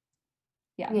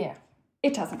 Yeah.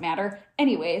 It doesn't matter.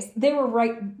 Anyways, they were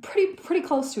pretty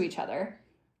close to each other.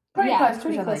 Pretty close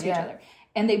to each other.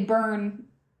 And they burn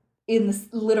in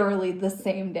literally the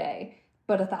same day.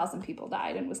 But 1,000 people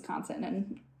died in Wisconsin,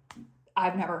 and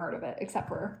I've never heard of it except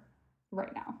for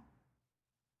right now.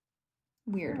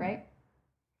 Weird, right?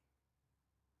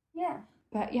 Yeah.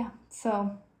 But yeah,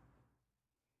 so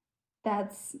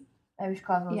That's maybe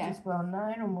Chicago was just well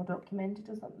known or more documented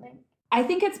or something. I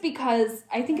think it's because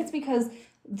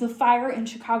the fire in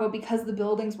Chicago, because the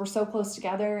buildings were so close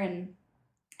together and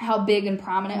how big and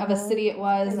prominent of a city it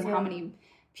was, and how many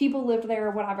people lived there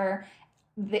or whatever.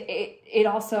 It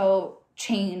also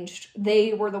changed.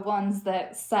 They were the ones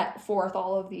that set forth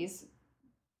all of these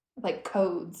like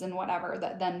codes and whatever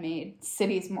that then made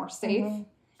cities more safe.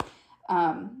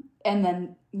 And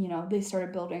then, you know, they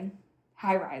started building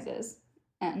high rises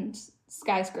and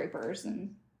skyscrapers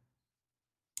and,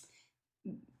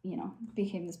 you know,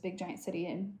 became this big giant city.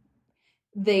 And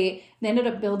they ended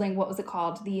up building, what was it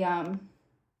called?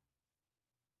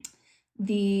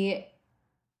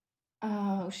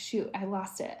 Oh shoot, I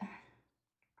lost it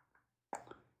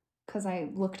because I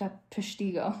looked up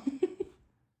Peshtigo.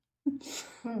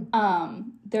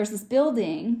 There's this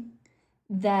building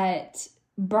that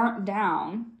burnt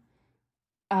down.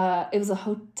 It was a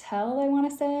hotel, I want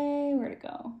to say. Where'd it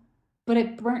go? But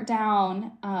it burnt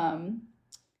down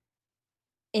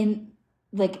in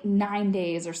like 9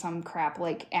 days or some crap,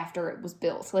 like after it was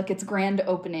built. Like its grand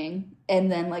opening,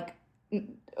 and then like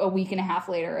a week and a half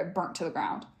later, it burnt to the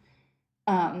ground.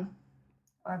 My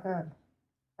God.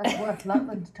 That's worse luck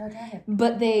than Titanic.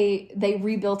 But they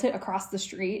rebuilt it across the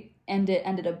street, and it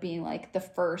ended up being like the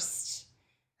first.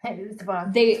 It's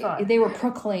fine. They were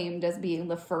proclaimed as being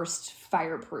the first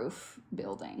fireproof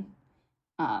building,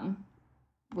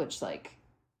 which like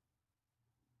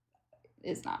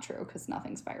is not true because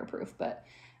nothing's fireproof. But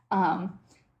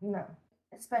no,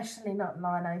 especially not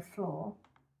lino floor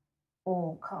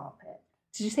or carpet.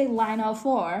 Did you say lino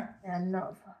floor? Yeah,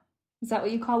 not. Is that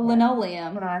what you call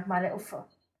linoleum? When I have my little foot.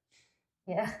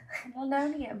 Yeah,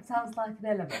 linoleum sounds like an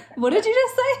element. What did you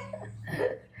just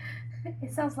say?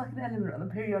 It sounds like an element on the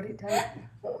periodic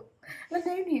table.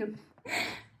 Linoleum.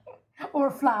 Or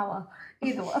a flower.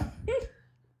 Either one.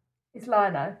 It's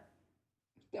lino.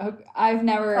 I've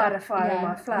never... I had a fire in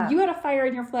my flat. You had a fire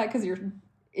in your flat because you're an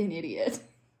idiot.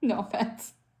 No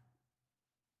offense.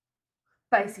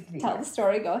 Basically, Tell the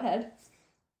story. Go ahead.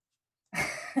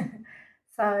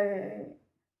 So,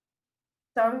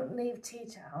 don't leave tea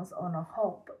towels on a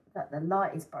hob that the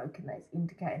light is broken that's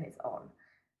indicating it's on,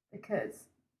 because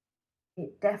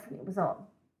it definitely was on.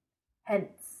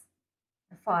 Hence,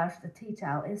 the fire to the tea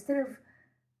towel. Instead of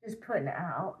just putting it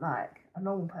out like a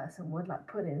normal person would, like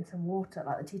put in some water,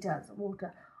 like the tea towel in some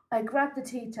water, I grabbed the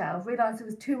tea towel, realised there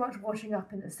was too much washing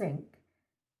up in the sink.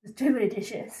 There's too many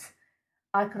dishes.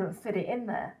 I couldn't fit it in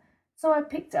there. So I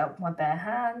picked it up with my bare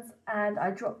hands and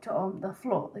I dropped it on the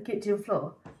floor, the kitchen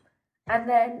floor. And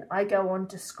then I go on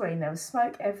to screen. There was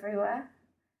smoke everywhere.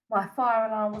 My fire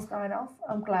alarm was going off.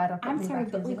 I'm glad I put I'm sorry,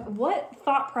 but like, what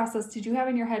thought process did you have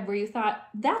in your head where you thought,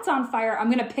 that's on fire, I'm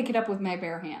going to pick it up with my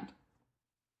bare hand?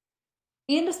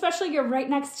 And especially you're right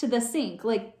next to the sink.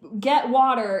 Like, get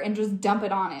water and just dump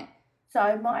it on it.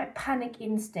 So my panic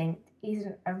instinct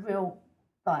isn't a real,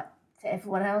 like, to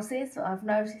everyone else's. So I've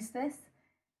noticed this.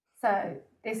 So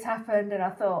this happened and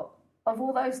I thought, of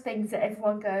all those things that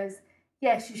everyone goes,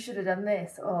 yes, you should have done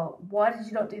this, or why did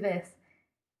you not do this?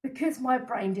 Because my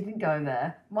brain didn't go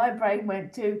there. My brain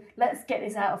went to, let's get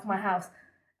this out of my house.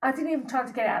 I didn't even try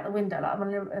to get it out the window. Like, I'm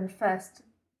in a first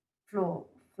floor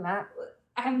flat.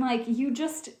 I'm like, your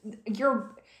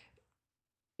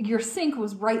sink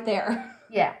was right there.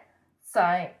 Yeah.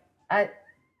 So I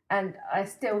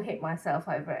still hit myself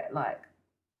over it. Like,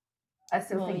 I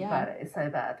still think about it. It's so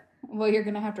bad. Well, you're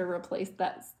going to have to replace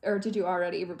that. Or did you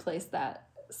already replace that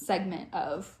segment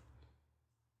of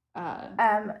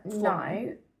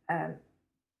no.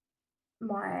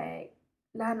 My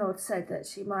landlord said that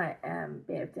she might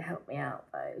be able to help me out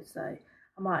though, so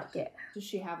I might get. Does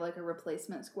she have like a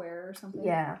replacement square or something?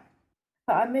 Yeah,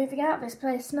 but I'm moving out of this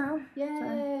place now.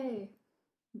 Yay!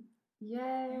 So.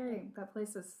 Yay! That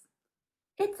place is.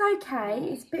 It's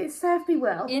okay. It's served me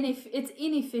well. It's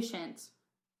inefficient.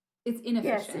 It's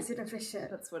inefficient. Yes, it's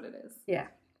inefficient. That's what it is. Yeah,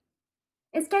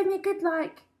 it's gave me a good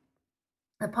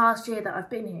the past year that I've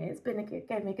been here.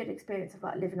 Gave me a good experience of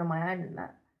like living on my own and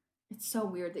that. It's so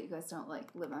weird that you guys don't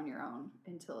like live on your own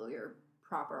until you're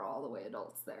proper all the way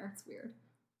adults there. It's weird.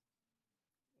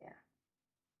 Yeah.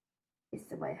 It's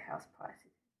the way house prices.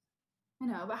 I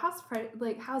know, but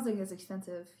housing is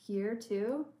expensive here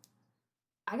too.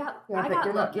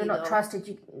 But you're not trusted.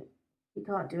 You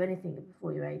can't do anything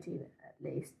before you're 18 at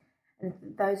least. And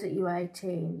those at you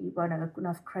 18, you won't have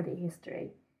enough credit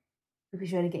history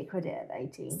because you only get credit at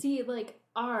 18. See, like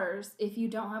ours, if you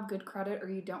don't have good credit or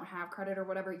you don't have credit or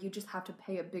whatever, you just have to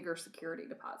pay a bigger security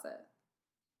deposit.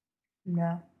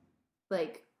 No.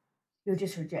 Like, you're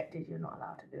just rejected. You're not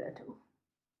allowed to do it at all.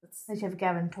 Unless you have a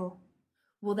guarantor.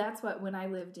 Well, that's what, when I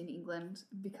lived in England,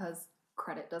 because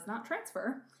credit does not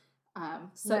transfer.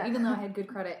 So even though I had good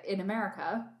credit in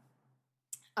America,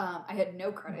 I had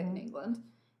no credit in England.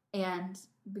 And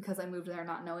because I moved there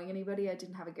not knowing anybody, I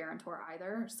didn't have a guarantor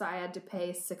either. So I had to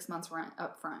pay 6 months rent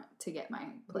up front to get my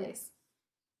place,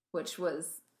 which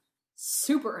was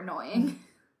super annoying.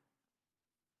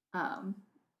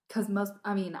 Because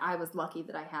I was lucky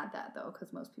that I had that, though,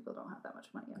 because most people don't have that much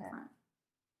money up front.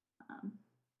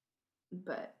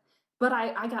 But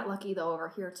I got lucky, though,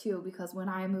 over here, too, because when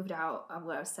I moved out, I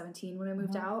was 17 when I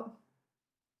moved out,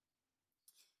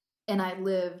 and I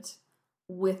lived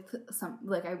with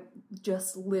I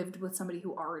just lived with somebody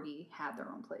who already had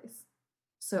their own place.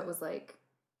 So it was, like,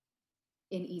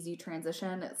 an easy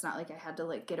transition. It's not like I had to,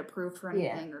 like, get approved for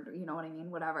anything or, you know what I mean,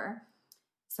 whatever.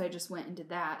 So I just went and did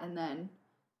that, and then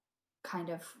kind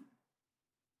of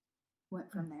went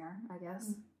from there, I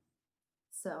guess.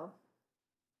 So...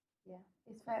 yeah,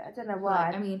 it's fair. I don't know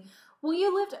why. But, I mean, well,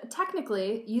 you lived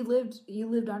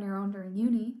on your own during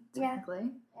uni,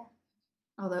 technically. Yeah.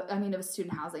 Although, I mean, it was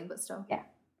student housing, but still. Yeah.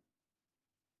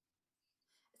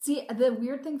 See, the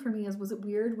weird thing for me was it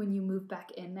weird when you moved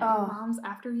back in at your mom's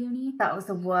after uni? That was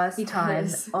the worst time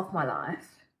of my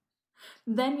life.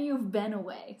 Then you've been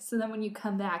away. So then when you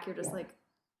come back, you're just like,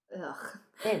 ugh.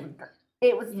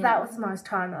 That was the most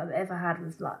time I've ever had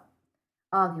with, like,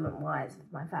 argument-wise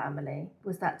with my family,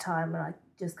 was that time when I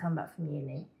just come back from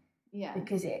uni. Yeah.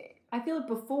 Because I feel like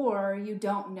before, you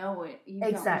don't know it. You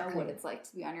don't know what it's like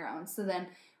to be on your own. So then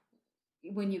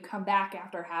when you come back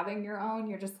after having your own,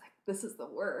 you're just like, this is the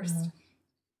worst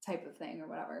type of thing or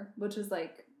whatever. Which is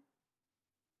like,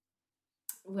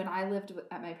 when I lived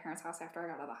at my parents' house after I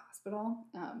got out of the hospital,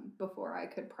 before I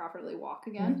could properly walk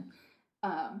again,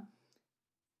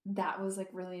 that was, like,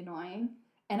 really annoying.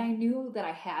 And I knew that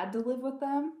I had to live with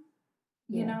them,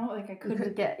 you know? Like, I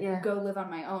couldn't go live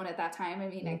on my own at that time. I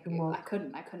mean, I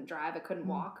couldn't drive, I couldn't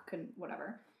walk, couldn't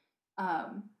whatever.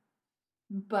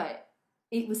 But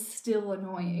it was still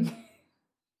annoying.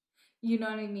 You know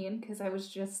what I mean? Because I was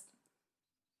just...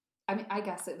 I mean, I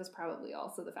guess it was probably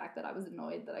also the fact that I was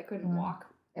annoyed that I couldn't walk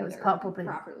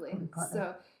properly.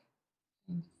 So,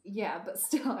 yeah, but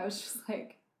still, I was just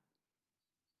like...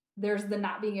 There's the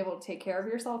not being able to take care of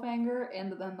yourself anger,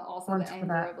 and then also the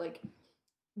anger of, like,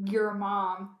 your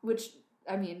mom, which,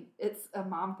 I mean, it's a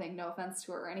mom thing, no offense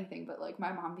to her or anything, but, like,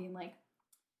 my mom being like,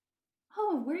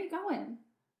 oh, where are you going?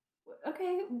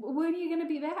 Okay, when are you going to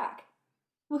be back?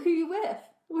 Well, who are you with?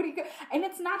 What are you And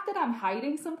it's not that I'm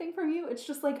hiding something from you, it's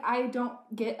just, like, I don't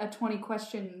get a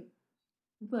 20-question,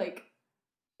 like,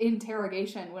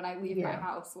 interrogation when I leave my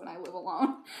house when I live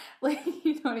alone. Like,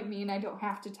 you know what I mean? I don't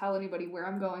have to tell anybody where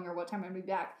I'm going or what time I'm going to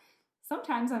be back.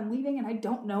 Sometimes I'm leaving and I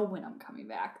don't know when I'm coming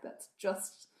back. That's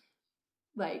just,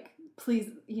 like,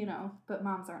 please, you know, but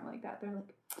moms aren't like that. They're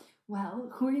like, well,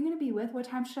 who are you going to be with? What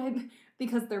time should I be?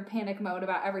 Because they're panic mode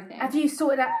about everything. Have you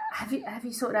sorted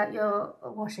out your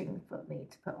washing for me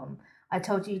to put on? I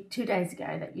told you 2 days ago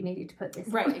that you needed to put this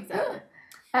right, on. Exactly.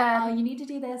 You need to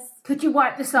do this. Could you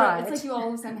wipe the side? Right, it's like you all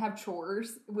of a sudden have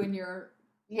chores when you're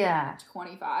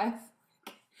 25.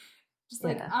 Just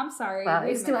like, I'm sorry. Well,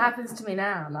 it still happens to me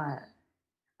now. Like,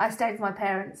 I stayed with my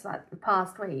parents, like, the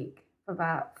past week for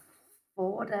about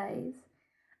 4 days,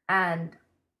 and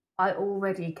I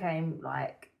already came,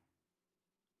 like,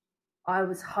 I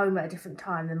was home at a different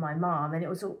time than my mum, and it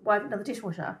was, why haven't you done the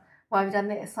dishwasher? Why have you done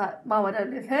this? Like, Mum, I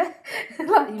don't live here.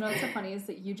 Like, you know what's so funny is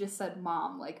that you just said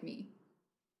mom like me.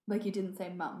 Like, you didn't say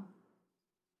mum.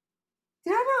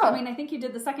 Did I not? I mean, I think you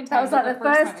did the second time. That was like the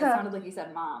first time. It sounded like you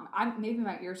said mom. Maybe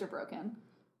my ears are broken,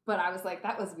 but I was like,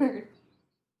 that was weird.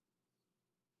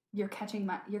 You're catching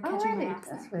my accent.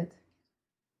 That's weird.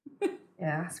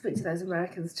 Yeah, I speak to those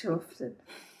Americans too often.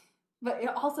 But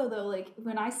also, though, like,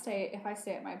 if I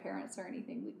stay at my parents or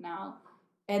anything like now,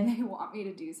 and they want me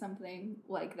to do something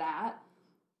like that,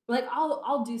 like,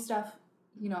 I'll do stuff,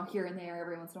 you know, here and there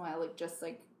every once in a while, like, just,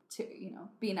 like, to, you know,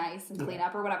 be nice and clean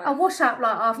up or whatever. I'll wash up,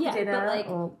 like, after dinner, but, like,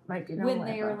 or make dinner. When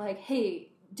they are like, hey,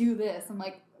 do this, I'm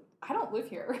like, I don't live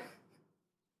here.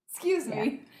 Excuse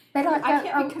me. They're like, I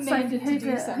can't be commanded to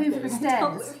do something. Hoover the I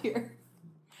don't live here.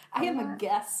 I am a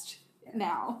guest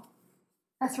now.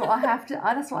 That's what I have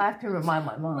to remind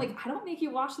my mom. Like, I don't make you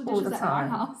wash the dishes at our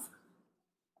house.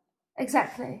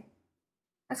 Exactly.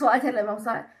 That's what I tell them. I was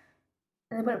like,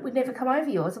 and they went, we'd never come over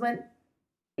yours. I went,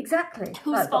 exactly.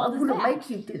 Whose fault is that? I wouldn't make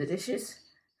you do the dishes.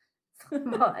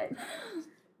 Mine.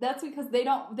 That's because they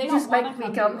don't just want make to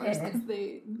me come here because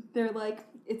they're like,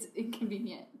 it's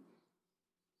inconvenient.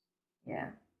 Yeah.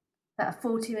 That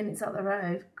 40 minutes up the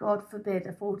road, God forbid,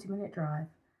 a 40-minute drive.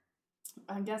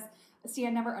 I guess, see, I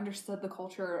never understood the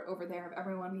culture over there of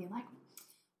everyone being like,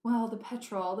 well, the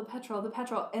petrol,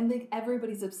 and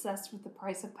everybody's obsessed with the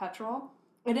price of petrol.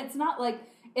 And it's not like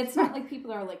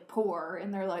people are like poor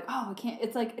and they're like, oh, I can't.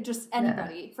 It's like just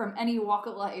anybody from any walk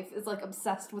of life is like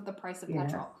obsessed with the price of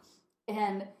petrol.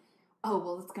 And oh,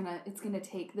 well, it's gonna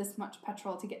take this much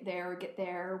petrol to get there,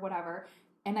 or whatever.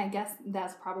 And I guess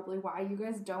that's probably why you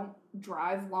guys don't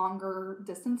drive longer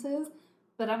distances.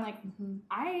 But I'm like,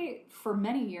 I, for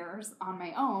many years on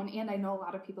my own, and I know a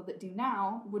lot of people that do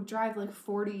now, would drive like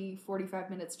 40, 45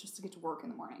 minutes just to get to work in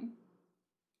the morning.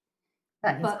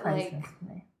 That is crazy.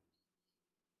 Like,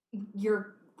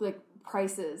 your like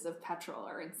prices of petrol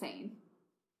are insane.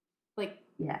 Like,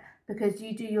 yeah, because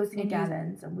you do yours in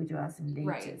gallons and we do ours in liters.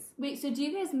 Right. Wait, so do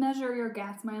you guys measure your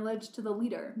gas mileage to the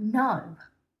liter? No.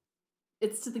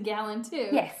 It's to the gallon too?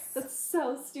 Yes. That's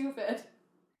so stupid.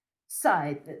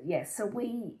 So, yes,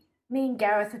 me and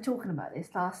Gareth were talking about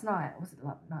this last night. Was it the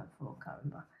night before? I can't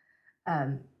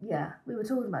remember. Yeah, we were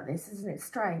talking about this. Isn't it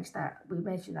strange that we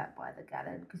measure that by the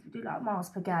gallon? Because we do like miles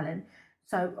per gallon.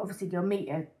 So, obviously, your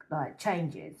meter like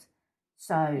changes.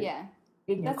 So, yeah.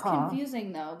 In your car. That's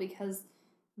confusing, though, because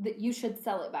you should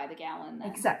sell it by the gallon then.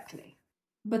 Exactly.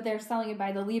 But they're selling it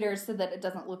by the liter so that it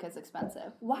doesn't look as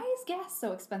expensive. Why is gas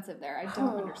so expensive there? I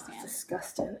don't understand. It's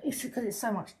disgusting. It's because it's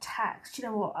so much tax. Do you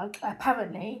know what?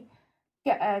 Apparently,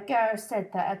 Gareth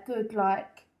said that a good,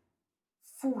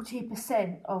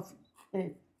 40% of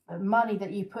the money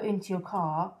that you put into your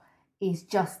car is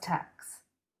just tax.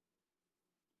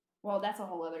 Well, that's a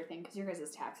whole other thing, because your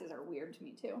guys' taxes are weird to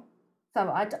me, too.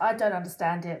 So I don't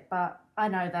understand it, but I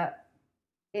know that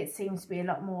it seems to be a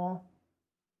lot more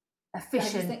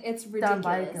efficient. It's ridiculous. Done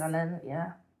by a gallon,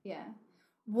 yeah. Yeah.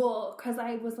 Well, because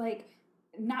I was like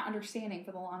not understanding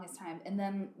for the longest time, and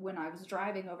then when I was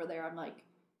driving over there, I'm like,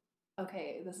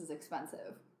 okay, this is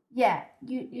expensive. Yeah,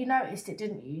 you noticed it,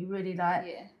 didn't you? You really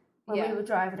yeah. When we were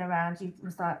driving around, you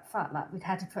was like, fuck, like we'd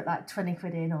had to put like 20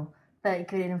 quid in or 30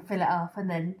 quid in and fill it up, and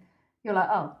then you're like,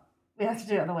 oh, we have to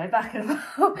do it on the way back as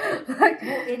well.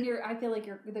 I feel like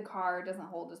the car doesn't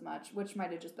hold as much, which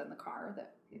might have just been the car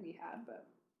that we had, but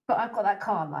I've got that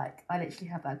car, I literally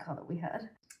have that car that we had.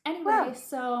 Anyway,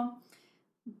 so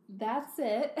that's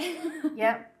it.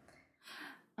 Yep.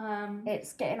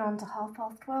 It's getting on to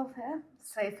 12:30 here,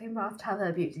 so if you have to have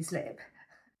her beauty sleep.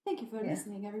 Thank you for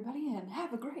listening, everybody, and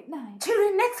have a great night. Tune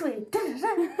in next week.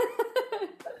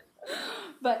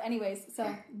 But anyways, so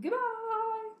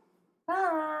goodbye.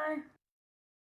 Bye.